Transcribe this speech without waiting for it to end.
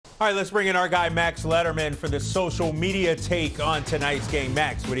All right, let's bring in our guy, Max Letterman, for the social media take on tonight's game.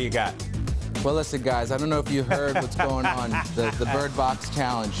 Max, what do you got? Well, listen, guys, I don't know if you heard what's going on, the Bird Box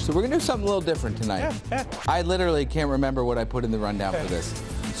Challenge. So we're going to do something a little different tonight. I literally can't remember what I put in the rundown for this.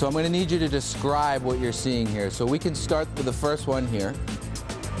 So I'm going to need you to describe what you're seeing here. So we can start with the first one here.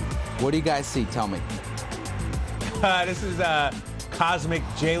 What do you guys see? Tell me. This is Cosmic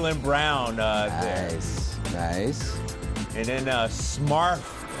Jaylen Brown. Nice. Nice. And then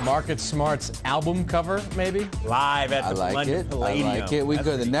Marcus Smart's album cover, maybe? Live at the London Palladium. I like it. We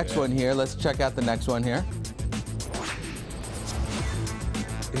go to the next one here. Let's check out the next one here.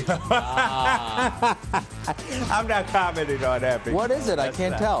 I'm not commenting on that. What is it? I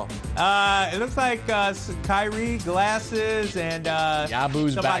can't tell. It looks like Kyrie glasses and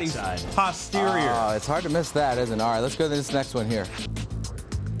Yabu's somebody's backside. posterior. Oh, it's hard to miss that, isn't it? All right, let's go to this next one here.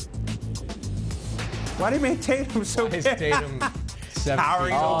 Why do you make Tatum so big? Tatum 7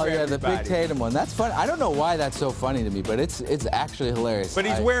 feet. Oh, yeah, the big Tatum one. That's funny. I don't know why that's so funny to me, but it's actually hilarious. But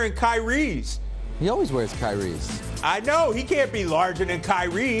he's wearing Kyrie's. He always wears Kyrie's. I know. He can't be larger than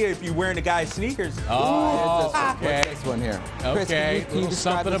Kyrie if you're wearing the guy's sneakers. Oh, okay. What's this one here? Okay, Chris, can you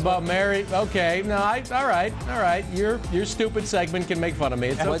describe something this about one? Mary. Okay, no, all right. Your stupid segment can make fun of me.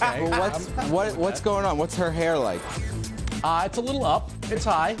 It's okay. What's going on? What's her hair like? It's a little up. It's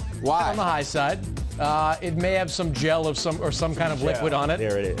high. Why? On the high side. It may have some gel or some kind of liquid on it.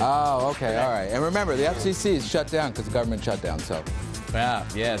 There it is. Oh, okay, all right. And remember, the FCC is shut down because the government shut down, so Yeah,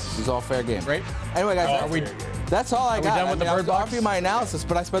 yes. it's all fair game. Great. Anyway, guys, that's all I got. done with the I Bird was Box? offering my analysis,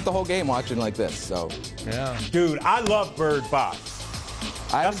 but I spent the whole game watching like this, so. Yeah. Dude, I love Bird Box.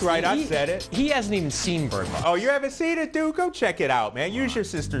 That's right, I said it. He hasn't even seen Bird Box. Oh, you haven't seen it, dude? Go check it out, man. Use your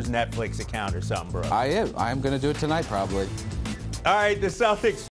sister's Netflix account or something, bro. I am going to do it tonight, probably. All right, the Celtics